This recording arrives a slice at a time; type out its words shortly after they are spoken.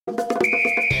Kia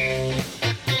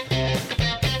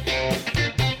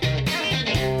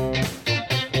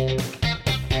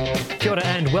ora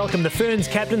and welcome. The Ferns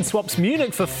captain swaps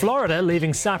Munich for Florida,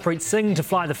 leaving Sarpreet Singh to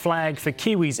fly the flag for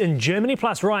Kiwis in Germany.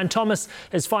 Plus, Ryan Thomas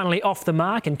is finally off the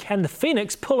mark, and can the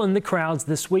Phoenix pull in the crowds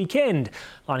this weekend?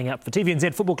 Lining up for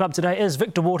TVNZ Football Club today is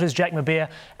Victor Waters, Jack Mabear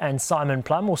and Simon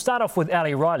Plum. We'll start off with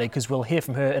Ali Riley because we'll hear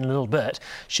from her in a little bit.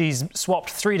 She's swapped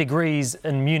 3 degrees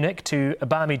in Munich to a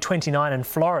balmy 29 in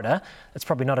Florida. It's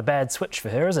probably not a bad switch for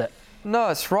her, is it? No,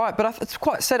 it's right, but it's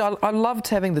quite sad. I loved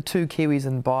having the 2 Kiwis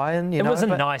in Bayern. It was a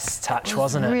nice touch,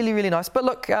 wasn't it? Really, really nice. But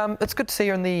look, it's good to see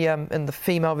her in the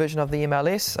female version of the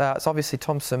MLS. It's obviously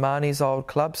Tom Sermanni's old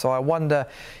club, so I wonder,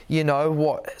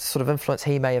 what sort of influence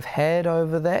he may have had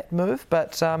over that move.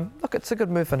 But look, it's a good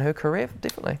move in her career,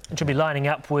 definitely. And she'll be lining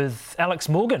up with Alex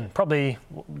Morgan, probably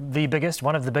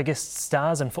one of the biggest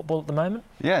stars in football at the moment.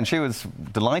 Yeah, and she was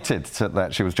delighted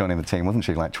that she was joining the team, wasn't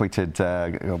she? Like,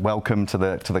 tweeted welcome to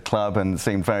the club, and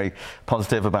seemed very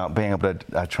positive about being able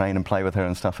to train and play with her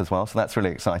and stuff as well. So that's really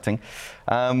exciting.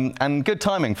 And good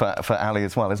timing for Ali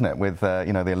as well, isn't it? With the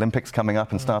Olympics coming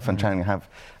up and stuff, and Chang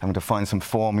having to find some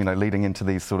form, leading into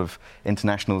these sort of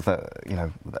internationals that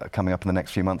that are coming up in the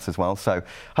next few months as well. So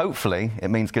hopefully it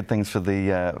means good things for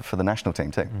the national team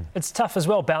too. It's tough as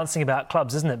well bouncing about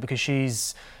clubs, isn't it? Because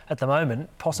she's at the moment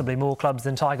possibly more clubs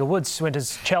than Tiger Woods. She went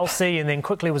to Chelsea and then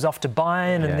quickly was off to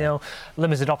Bayern, and now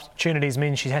limited opportunities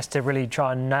mean she has to really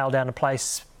try and nail down a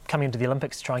place coming into the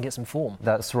Olympics to try and get some form.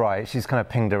 That's right. She's kind of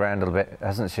pinged around a little bit,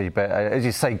 hasn't she? But as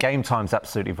you say, game time's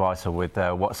absolutely vital with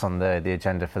what's on the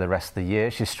agenda for the rest of the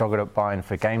year. She's struggled at Bayern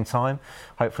for game time.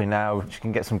 Hopefully now she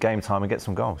can get some game time and get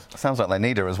some goals. Sounds like they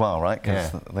need her as well, right?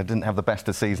 Because they didn't have the best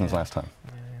of seasons last time.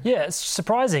 Yeah, it's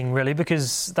surprising really,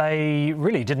 because they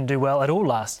really didn't do well at all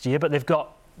last year, but they've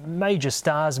got major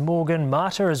stars, Morgan,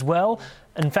 Marta as well.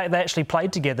 In fact, they actually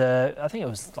played together, I think it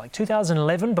was like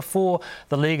 2011, before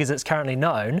the league as it's currently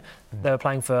known. They were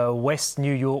playing for West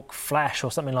New York Flash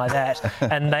or something like that,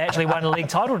 and they actually won a league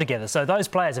title together. So those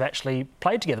players have actually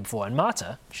played together before. And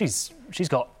Marta, she's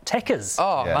got tackers.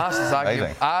 Oh, yeah. Marta's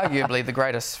arguably the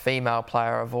greatest female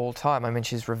player of all time. I mean,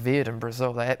 she's revered in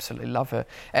Brazil. They absolutely love her.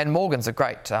 And Morgan's a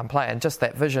great player. And just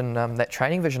that vision, that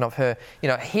training vision of her,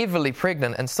 heavily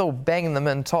pregnant and still banging them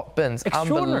in top bins.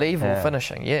 Unbelievable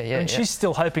finishing. Yeah. And she's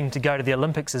still hoping to go to the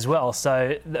Olympics as well.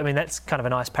 So, I mean, that's kind of a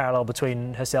nice parallel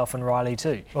between herself and Riley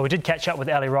too. Well, we did catch up with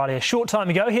Ali Riley a short time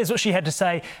ago. Here's what she had to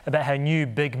say about her new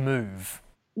big move.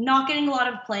 Not getting a lot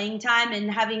of playing time and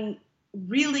having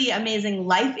really amazing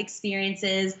life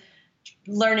experiences,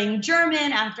 learning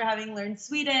German after having learned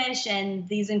Swedish, and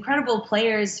these incredible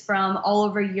players from all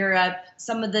over Europe,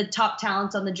 some of the top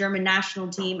talents on the German national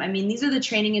team. I mean, these are the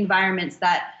training environments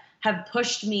that have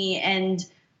pushed me, and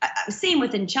same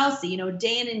within Chelsea,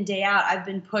 day in and day out, I've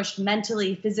been pushed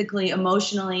mentally, physically,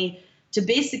 emotionally to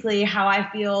basically how I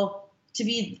feel to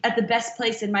be at the best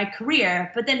place in my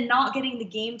career, but then not getting the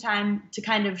game time to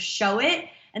kind of show it.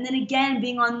 And then again,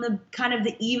 being on the kind of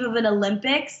the eve of an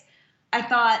Olympics, I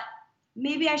thought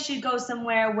maybe I should go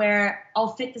somewhere where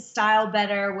I'll fit the style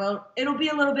better. Well, it'll be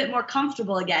a little bit more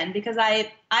comfortable again, because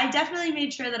I definitely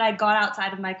made sure that I got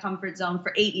outside of my comfort zone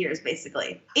for 8 years,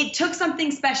 basically. It took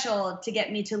something special to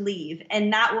get me to leave.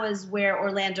 And that was where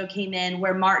Orlando came in,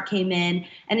 where Mark came in.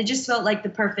 And it just felt like the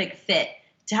perfect fit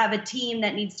to have a team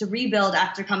that needs to rebuild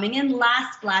after coming in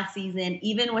last season,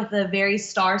 even with a very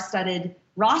star-studded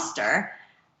roster,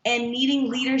 and needing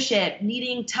leadership,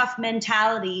 needing tough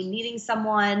mentality, needing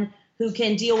someone who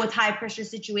can deal with high-pressure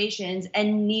situations,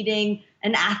 and needing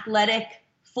an athletic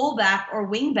fullback or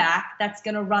wingback that's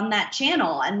going to run that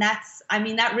channel. And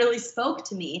that really spoke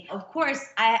to me. Of course,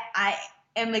 I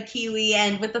am a Kiwi,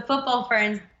 and with the football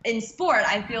Ferns in sport,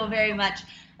 I feel very much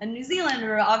a New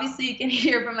Zealander. Obviously, you can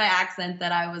hear from my accent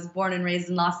that I was born and raised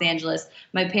in Los Angeles.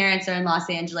 My parents are in Los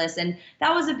Angeles, and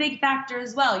that was a big factor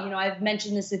as well. I've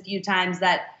mentioned this a few times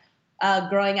that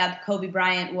growing up, Kobe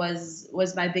Bryant was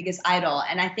my biggest idol.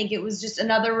 And I think it was just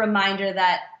another reminder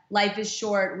that life is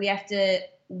short. We have to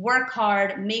work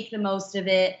hard, make the most of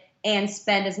it, and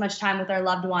spend as much time with our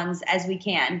loved ones as we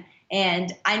can.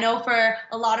 And I know for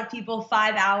a lot of people,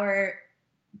 5-hour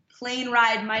plane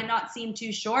ride might not seem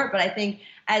too short, but I think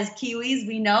as Kiwis,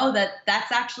 we know that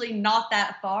that's actually not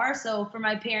that far. So for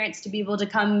my parents to be able to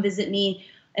come visit me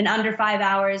in under 5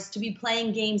 hours, to be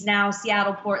playing games now,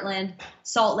 Seattle, Portland,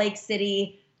 Salt Lake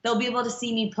City, they'll be able to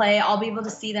see me play. I'll be able to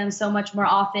see them so much more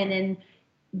often. And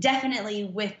definitely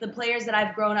with the players that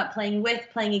I've grown up playing with,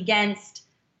 playing against,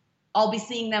 I'll be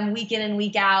seeing them week in and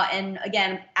week out. And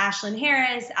again, Ashlyn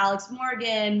Harris, Alex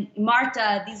Morgan,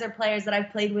 Marta, these are players that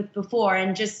I've played with before.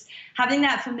 And just having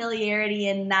that familiarity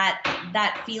and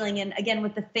that feeling, and again,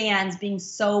 with the fans being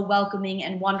so welcoming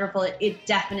and wonderful, it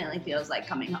definitely feels like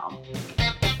coming home.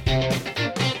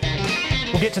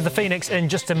 We'll get to the Phoenix in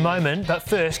just a moment, but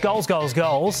first, goals.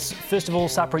 First of all,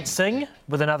 Sarpreet Singh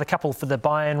with another couple for the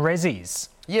Bayern Rezzies.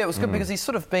 Yeah, it was good because he's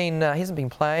sort of been, he hasn't been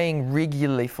playing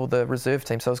regularly for the reserve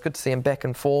team, so it was good to see him back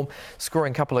in form,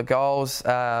 scoring a couple of goals,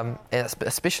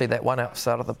 especially that one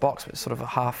outside of the box, which is sort of a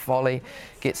half volley,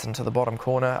 gets into the bottom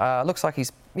corner. Looks like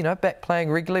he's, back playing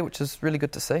regularly, which is really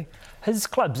good to see. His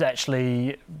club's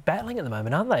actually battling at the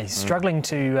moment, aren't they? Struggling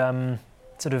to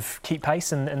sort of keep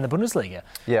pace in the Bundesliga.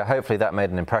 Yeah, hopefully that made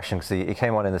an impression because he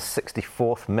came on in the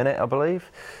 64th minute, I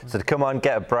believe. So to come on,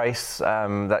 get a brace,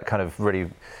 that kind of really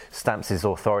stamps his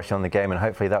authority on the game, and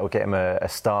hopefully that will get him a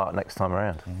start next time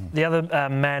around. The other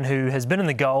man who has been in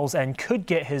the goals and could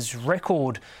get his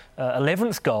record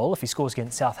 11th goal if he scores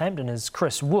against Southampton is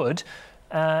Chris Wood.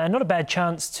 And not a bad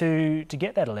chance to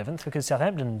get that 11th because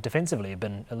Southampton defensively have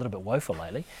been a little bit woeful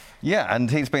lately. Yeah,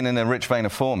 and he's been in a rich vein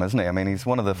of form, hasn't he? I mean, he's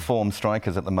one of the form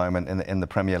strikers at the moment in the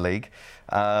Premier League.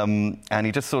 And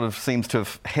he just sort of seems to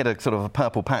have hit a sort of a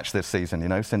purple patch this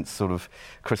season, since sort of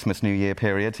Christmas, New Year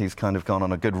period. He's kind of gone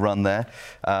on a good run there.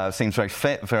 Seems very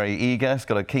fit, very eager. He's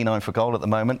got a keen eye for goal at the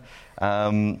moment.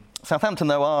 Southampton,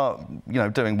 though, are,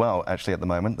 doing well, actually, at the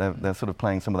moment. They're sort of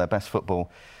playing some of their best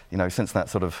football, since that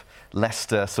sort of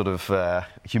Leicester sort of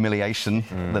humiliation,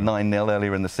 the 9-0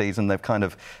 earlier in the season. They've kind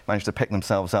of managed to pick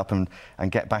themselves up and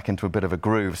get back into a bit of a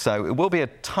groove. So it will be a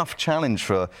tough challenge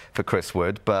for Chris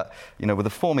Wood, but, with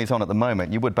the form he's on at the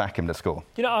moment, you would back him to score.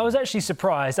 I was actually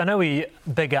surprised. I know we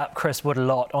big up Chris Wood a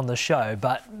lot on the show,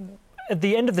 but at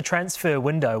the end of the transfer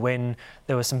window, when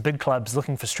there were some big clubs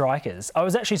looking for strikers, I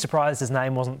was actually surprised his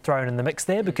name wasn't thrown in the mix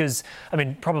there because,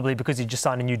 probably because he just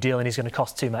signed a new deal and he's going to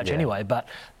cost too much anyway. But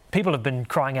people have been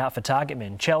crying out for target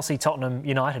men. Chelsea, Tottenham,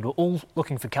 United were all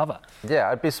looking for cover. Yeah,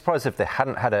 I'd be surprised if they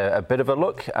hadn't had a bit of a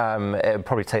look. It would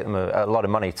probably take them a lot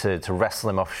of money to wrestle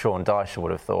him off Sean Dyche, I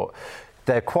would have thought.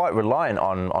 They're quite reliant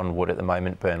on Wood at the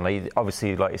moment, Burnley.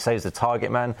 Obviously, like you say, he's the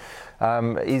target man.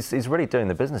 He's really doing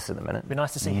the business at the minute. It'd be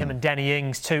nice to see him and Danny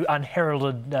Ings, two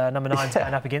unheralded number 9s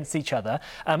going up against each other.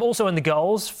 Also in the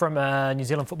goals, from a New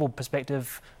Zealand football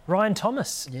perspective, Ryan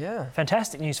Thomas. Yeah.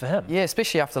 Fantastic news for him. Yeah,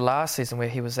 especially after last season where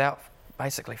he was out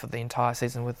basically for the entire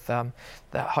season with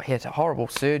he had a horrible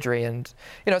surgery, and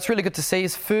it's really good to see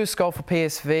his first goal for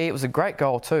PSV. It was a great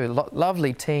goal too.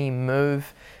 Lovely team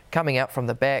move, coming out from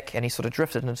the back, and he sort of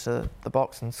drifted into the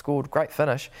box and scored. Great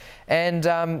finish. And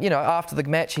after the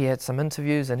match he had some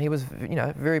interviews and he was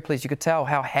very pleased. You could tell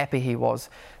how happy he was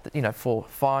that, for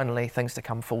finally things to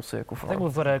come full circle for him. I think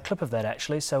we've got a clip of that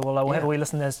actually, so we'll have a wee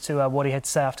listen as to what he had to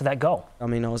say after that goal. I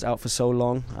was out for so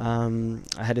long.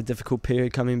 I had a difficult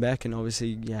period coming back, and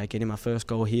obviously getting my first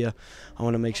goal here, I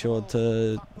want to make sure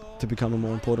to become a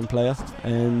more important player,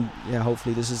 and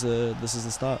hopefully this is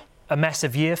the start. A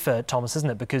massive year for Thomas, isn't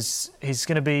it? Because he's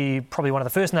going to be probably one of the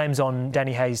first names on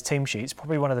Danny Hayes' team sheets,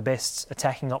 probably one of the best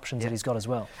attacking options that he's got as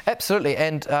well. Absolutely,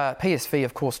 and PSV,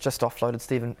 of course, just offloaded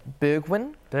Steven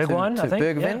Bergwijn. I think.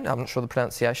 Bergwijn, I'm not sure the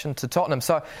pronunciation, to Tottenham.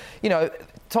 So,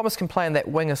 Thomas can play in that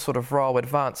winger sort of role,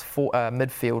 advanced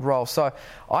midfield role. So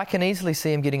I can easily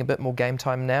see him getting a bit more game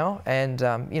time now. And,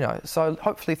 so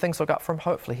hopefully things look up for him.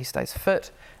 Hopefully he stays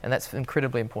fit. And that's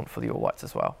incredibly important for the All Whites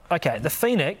as well. OK, the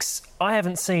Phoenix, I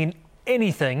haven't seen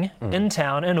anything in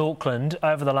town in Auckland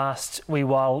over the last wee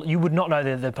while. You would not know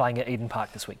that they're playing at Eden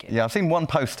Park this weekend. Yeah, I've seen one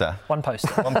poster. One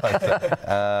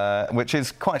poster. Which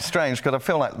is quite strange because I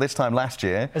feel like this time last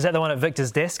year... Is that the one at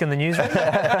Victor's desk in the newsroom?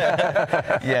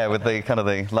 Yeah, with the kind of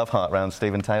the love heart around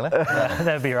Stephen Taylor. That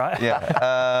would be right.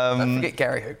 Yeah. Don't forget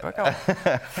Gary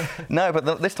Hooper. No,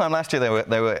 but this time last year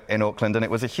they were in Auckland, and it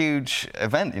was a huge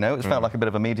event. It felt like a bit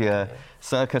of a media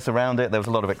circus around it. There was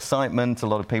a lot of excitement. A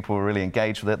lot of people were really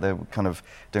engaged with it. They were kind of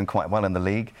doing quite well in the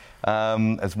league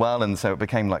as well, and so it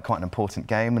became like quite an important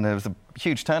game, and there was a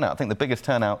huge turnout. I think the biggest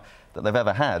turnout that they've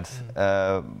ever had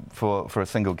for a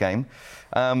single game.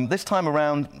 This time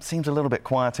around seems a little bit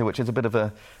quieter, which is a bit of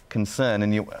a concern.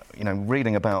 And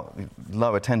reading about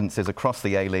low attendances across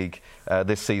the A-League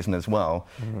this season as well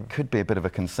could be a bit of a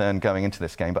concern going into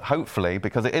this game. But hopefully,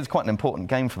 because it is quite an important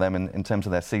game for them in terms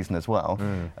of their season as well,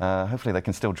 hopefully they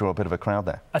can still draw a bit of a crowd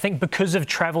there. I think because of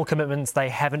travel commitments, they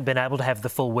haven't been able to have the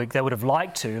full week. They would have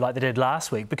liked to, like they did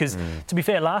last week. Because to be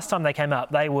fair, last time they came up,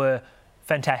 they were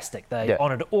fantastic. They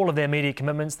honoured all of their media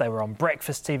commitments. They were on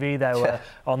Breakfast TV. They were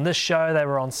on this show. They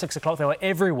were on 6 o'clock. They were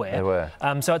everywhere. They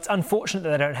were. So it's unfortunate that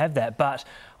they don't have that. But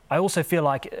I also feel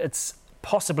like it's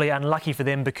possibly unlucky for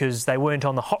them because they weren't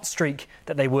on the hot streak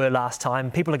that they were last time.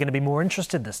 People are going to be more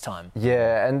interested this time.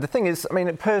 Yeah, and the thing is, I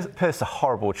mean, Perth's a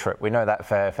horrible trip. We know that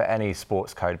for any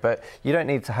sports code, but you don't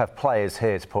need to have players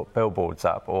here to put billboards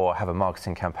up or have a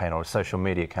marketing campaign or a social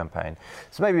media campaign.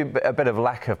 So maybe a bit of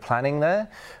lack of planning there.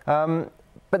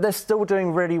 But they're still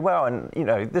doing really well, and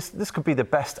this could be the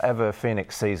best ever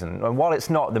Phoenix season. And while it's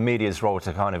not the media's role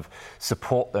to kind of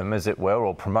support them, as it were,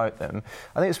 or promote them,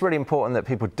 I think it's really important that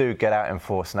people do get out in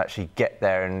force and actually get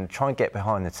there and try and get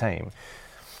behind the team.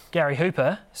 Gary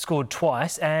Hooper scored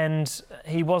twice, and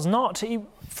he was not.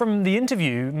 From the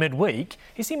interview midweek,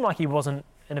 he seemed like he wasn't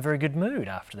in a very good mood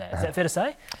after that. Is that fair to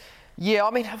say? Yeah,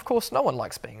 I mean, of course, no one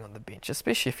likes being on the bench,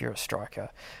 especially if you're a striker.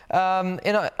 And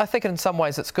I think in some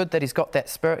ways it's good that he's got that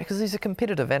spirit because he's a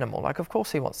competitive animal. Like, of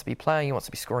course, he wants to be playing, he wants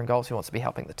to be scoring goals, he wants to be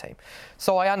helping the team.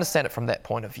 So I understand it from that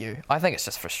point of view. I think it's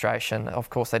just frustration. Of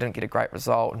course, they didn't get a great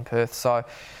result in Perth, so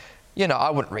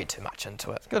I wouldn't read too much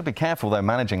into it. You've got to be careful, though,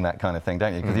 managing that kind of thing,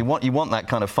 don't you? Because you want that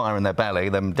kind of fire in their belly,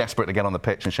 them desperate to get on the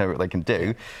pitch and show what they can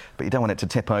do, but you don't want it to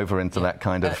tip over into that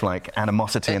kind of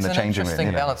animosity in the changing room. It's an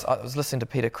interesting balance. I was listening to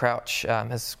Peter Crouch,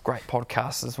 his great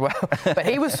podcast as well, but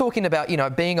he was talking about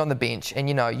being on the bench and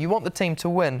you want the team to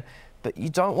win, but you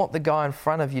don't want the guy in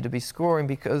front of you to be scoring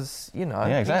because,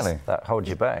 Yeah, exactly. That holds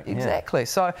you back. Exactly. Yeah.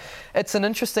 So it's an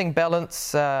interesting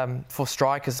balance for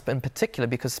strikers in particular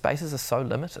because spaces are so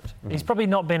limited. He's probably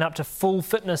not been up to full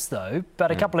fitness, though, but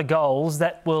a couple of goals,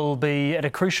 that will be at a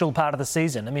crucial part of the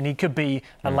season. I mean, he could be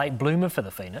a late bloomer for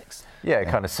the Phoenix. Yeah,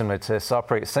 kind of similar to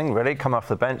Sarpreet Singh, really. Come off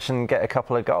the bench and get a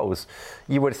couple of goals.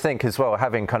 You would think as well,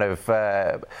 having kind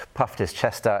of puffed his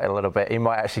chest out a little bit, he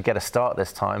might actually get a start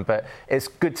this time, but it's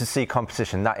good to see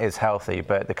competition. That is healthy,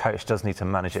 but the coach does need to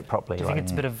manage it properly. Do you think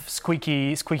it's a bit of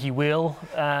squeaky wheel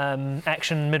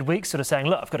action midweek, sort of saying,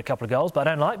 look, I've got a couple of goals, but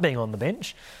I don't like being on the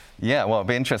bench? Yeah, well, it'd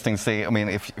be interesting to see. I mean,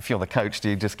 if you're the coach, do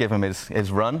you just give him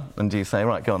his run and do you say,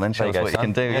 right, go on then, show us what you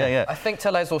can do? Yeah. I think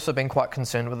Tele's also been quite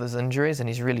concerned with his injuries and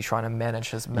he's really trying to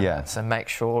manage his minutes and make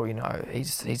sure,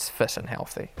 he's fit and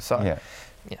healthy. So,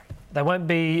 yeah. They won't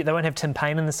have Tim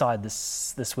Payne in the side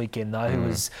this weekend though,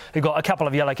 who got a couple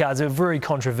of yellow cards. They were very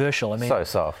controversial. I mean, so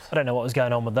soft. I don't know what was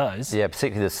going on with those. Yeah,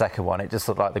 particularly the second one. It just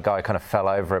looked like the guy kind of fell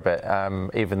over a bit.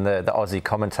 Even the Aussie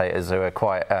commentators who are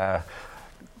quite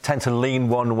tend to lean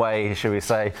one way, shall we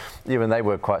say, even they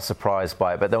were quite surprised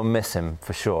by it, but they'll miss him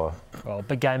for sure. Well,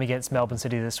 big game against Melbourne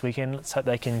City this weekend. Let's hope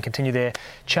they can continue their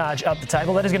charge up the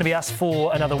table. That is going to be us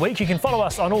for another week. You can follow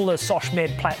us on all the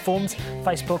SoshMed platforms,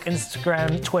 Facebook,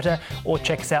 Instagram, Twitter, or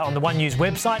check us out on the One News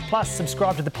website. Plus,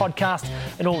 subscribe to the podcast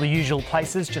in all the usual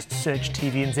places. Just search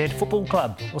TVNZ Football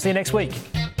Club. We'll see you next week.